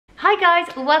Hi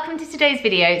guys, welcome to today's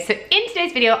video. So in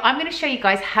today's video, I'm going to show you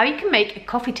guys how you can make a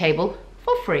coffee table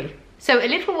for free. So a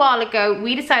little while ago,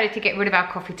 we decided to get rid of our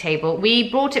coffee table. We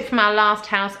brought it from our last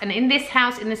house, and in this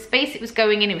house, in the space it was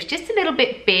going in, it was just a little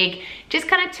bit big, just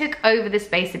kind of took over the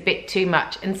space a bit too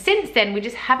much. And since then, we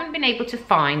just haven't been able to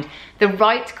find the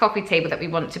right coffee table that we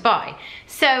want to buy.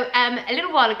 So a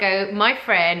little while ago, my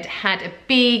friend had a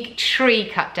big tree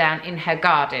cut down in her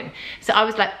garden. So I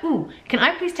was like, ooh, can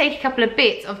I please take a couple of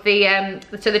bits of the,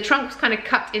 so the trunk was kind of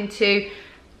cut into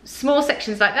small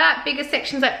sections like that, bigger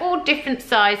sections, like all different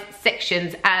size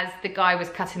sections as the guy was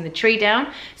cutting the tree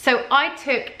down. So I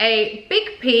took a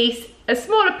big piece, a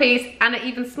smaller piece, and an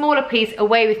even smaller piece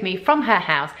away with me from her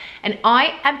house, and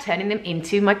I am turning them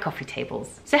into my coffee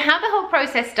tables. So how the whole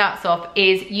process starts off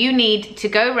is you need to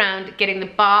go around getting the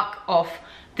bark off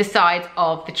the sides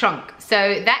of the trunk. So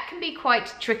that can be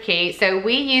quite tricky. So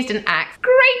we used an axe.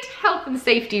 Great health and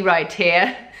safety right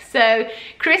here. So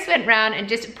Chris went round and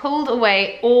just pulled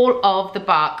away all of the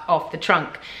bark off the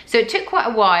trunk. So it took quite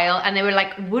a while, and there were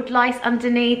like wood lice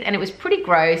underneath, and it was pretty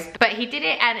gross, but he did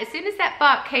it. And as soon as that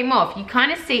bark came off, you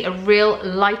kind of see a real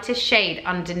lighter shade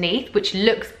underneath, which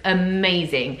looks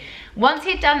amazing. Once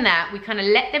he'd done that, we kind of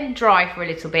let them dry for a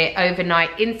little bit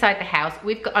overnight inside the house.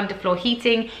 We've got underfloor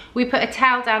heating. We put a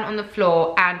towel down on the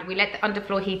floor, and we let the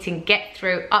underfloor heating get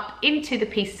through up into the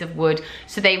pieces of wood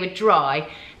so they would dry.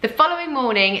 The following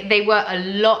morning, they were a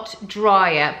lot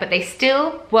drier, but they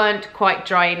still weren't quite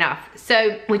dry enough.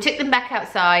 So we took them back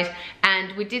outside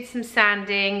and we did some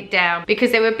sanding down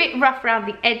because they were a bit rough around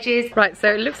the edges. Right,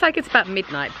 so it looks like it's about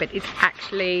midnight, but it's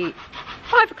actually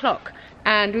 5 o'clock.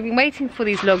 And we've been waiting for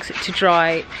these logs to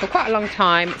dry for quite a long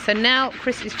time. So now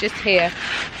Chris is just here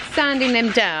sanding them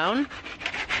down.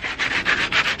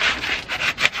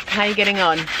 How are you getting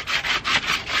on?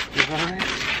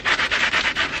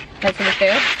 That's in the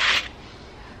field.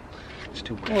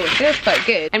 Oh, it feels quite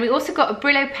good. And we also got a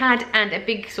Brillo pad and a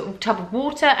big sort of tub of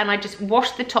water, and I just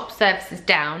washed the top surfaces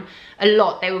down a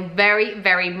lot. They were very,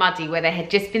 very muddy where they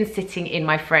had just been sitting in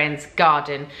my friend's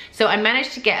garden. So I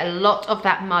managed to get a lot of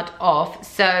that mud off.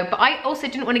 So, but I also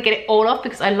didn't want to get it all off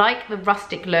because I like the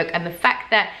rustic look and the fact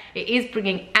that it is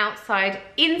bringing outside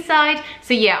inside.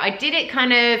 So yeah, I did it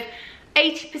kind of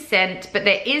 80%, but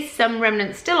there is some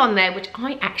remnants still on there, which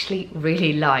I actually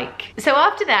really like. So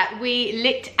after that, we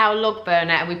lit our log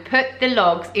burner and we put the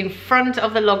logs in front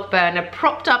of the log burner,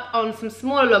 propped up on some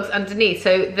smaller logs underneath,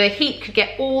 so the heat could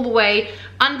get all the way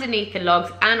underneath the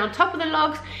logs and on top of the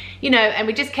logs, you know, and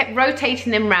we just kept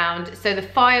rotating them round so the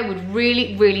fire would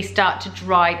really start to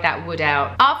dry that wood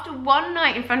out. After one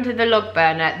night in front of the log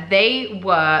burner, they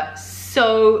were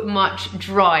so much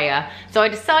drier. So I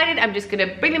decided I'm just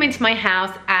gonna bring them into my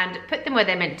house and put them where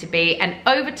they're meant to be, and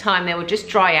over time they will just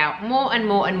dry out more and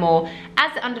more and more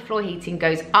as the underfloor heating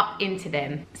goes up into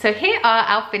them. So here are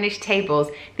our finished tables.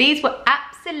 These were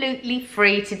absolutely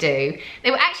free to do.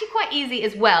 They were actually quite easy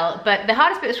as well, but the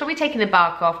hardest bit was probably taking the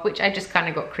bark off, which I just kind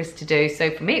of got Chris to do.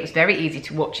 So for me, it was very easy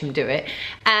to watch him do it.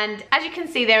 And as you can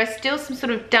see, there are still some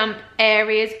sort of damp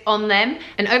areas on them.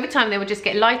 And over time, they will just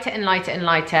get lighter and lighter and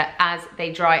lighter as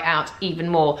they dry out even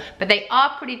more. But they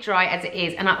are pretty dry as it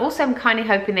is. And I also am kind of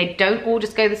hoping they don't all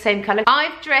just go the same color.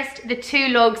 I've dressed the two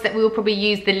logs that we will probably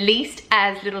use the least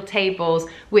as little tables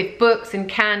with books and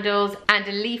candles and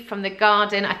a leaf from the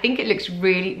garden. I think it looks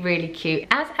really cute.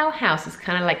 As our house is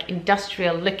kind of like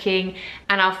industrial looking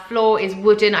and our floor is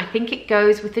wooden, I think it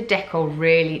goes with the decor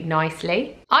really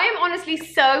nicely. I am honestly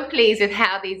so pleased with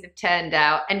how these have turned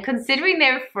out, and considering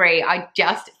they're free, I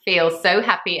just feel so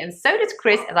happy, and so does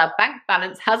Chris, as our bank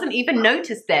balance hasn't even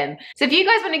noticed them. So if you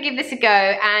guys want to give this a go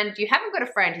and you haven't got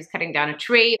a friend who's cutting down a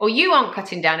tree, or you aren't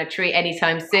cutting down a tree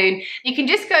anytime soon, you can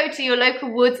just go to your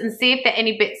local woods and see if there are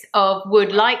any bits of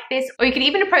wood like this, or you can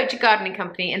even approach a gardening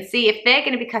company and see if they're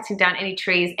going to be cutting down any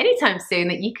trees anytime soon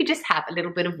that you could just have a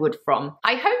little bit of wood from.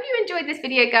 I hope you enjoyed this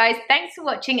video, guys. Thanks for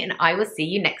watching, and I will see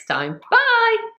you next time. Bye!